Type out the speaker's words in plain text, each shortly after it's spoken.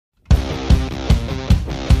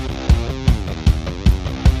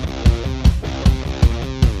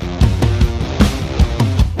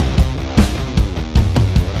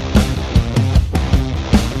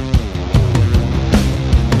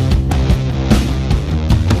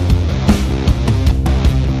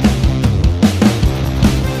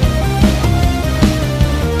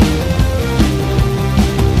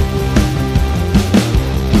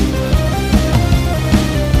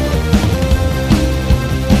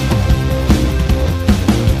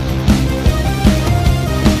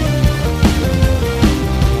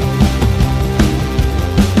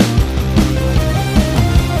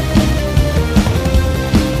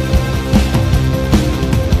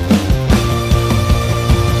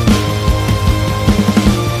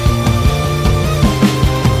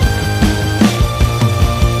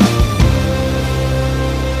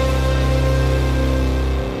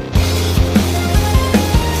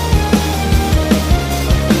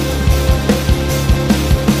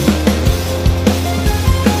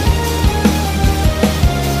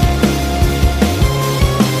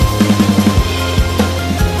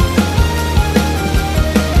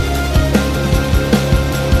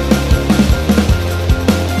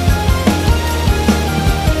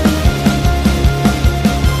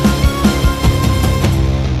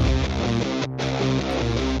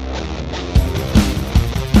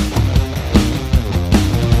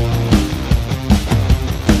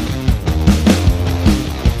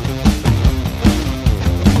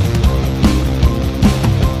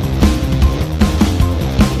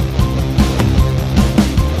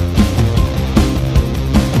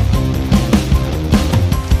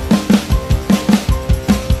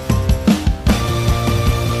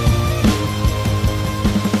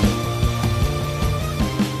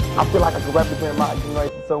feel like I could represent my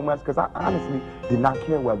generation so much because I honestly did not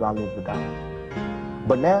care whether I lived or died.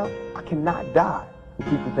 But now, I cannot die with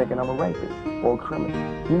people thinking I'm a rapist or a criminal.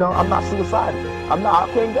 You know, I'm not suicidal. I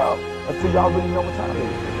can't go until y'all really know what time it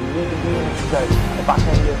is. You need to be in it because if I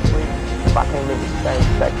can't live free, if I can't live with the same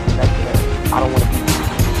sex connection, I don't want to be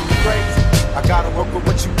crazy. I gotta work with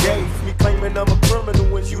what you gave me, claiming I'm a criminal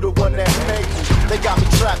when you the one that made me. They got me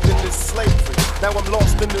trapped in this slavery. Now I'm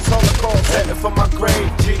lost in this Holocaust, heading for my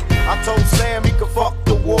grave, G. I told Sam he could fuck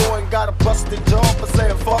the war and got a busted jaw for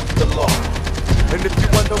saying fuck the law. And if you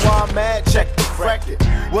wonder why I'm mad, check the bracket.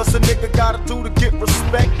 What's a nigga gotta do to get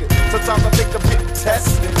respected? Sometimes I think I'm getting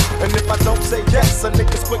tested, and if I don't say yes, a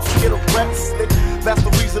nigga's quick to get arrested. That's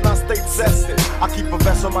the reason I stay tested. I keep a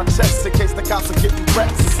vest on my chest in case the cops are getting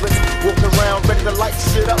restless. Walking around ready to light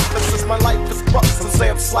shit up. Since my life is fucked, some say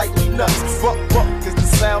I'm slightly nuts. Fuck, is the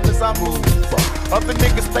sound as I move. Other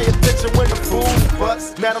niggas pay attention when the fool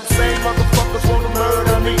busts. Now them same motherfuckers wanna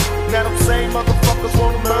murder me. Now them same motherfuckers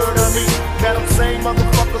wanna murder me. Now them same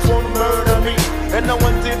motherfuckers wanna murder me. And no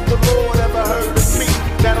one did the Lord ever heard of me.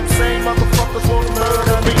 Now them same motherfuckers wanna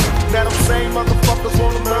murder me. Now them same motherfuckers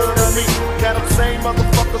wanna murder me. Now them same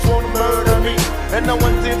motherfuckers wanna murder me. And no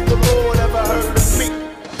one did the Lord ever heard of me.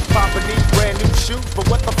 Papa needs brand new shoes, but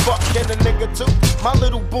what the fuck can a nigga do? My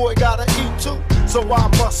little boy gotta eat too, so why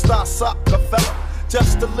must I sock a fella?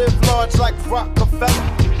 Just to live large like Rockefeller.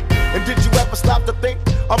 And did you ever stop to think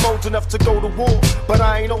I'm old enough to go to war, but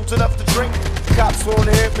I ain't old enough to drink? Cops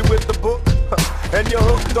wanna hit me with the book, and you're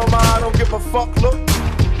hooked on my I don't give a fuck look.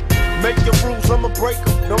 Make your rules, I'ma break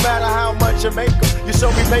them, no matter how much you make them. You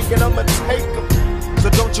show me making, I'ma take them. So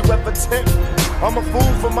don't you ever tempt me. I'm a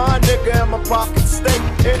fool for my nigga and my pocket stay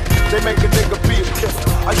in. They make a nigga be a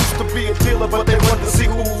killer. I used to be a dealer, but they want to see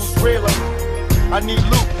who's realer. I need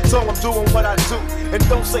loot, so I'm doing what I do. And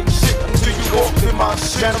don't say shit until you walk in my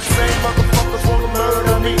shit. Now them same motherfuckers wanna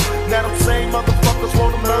murder me. Now them same motherfuckers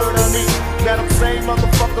wanna murder me. Now them same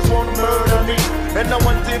motherfuckers wanna murder me. And no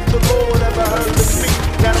one did the Lord ever heard of me.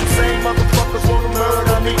 Now them same motherfuckers wanna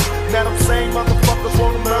murder me. Now them same motherfuckers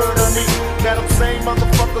wanna murder me. Now them same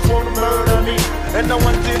motherfuckers wanna murder me. And no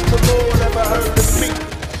one did the Lord ever heard of me.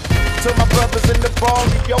 To my brothers in the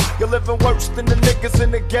barrio, you're living worse than the niggas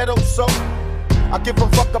in the ghetto, so I give a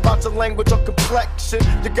fuck about your language or complexion.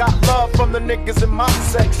 You got love from the niggas in my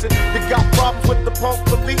section. You got problems with the punk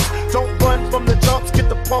police. Don't run from the jumps, get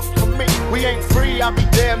the pump from me. We ain't free, I'll be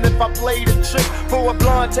damned if I play the trick for a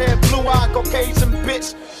blonde-haired, blue-eyed Caucasian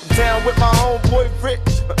bitch. I'm down with my homeboy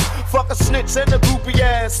Rich. Fuck a snitch and a groupie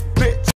ass bitch.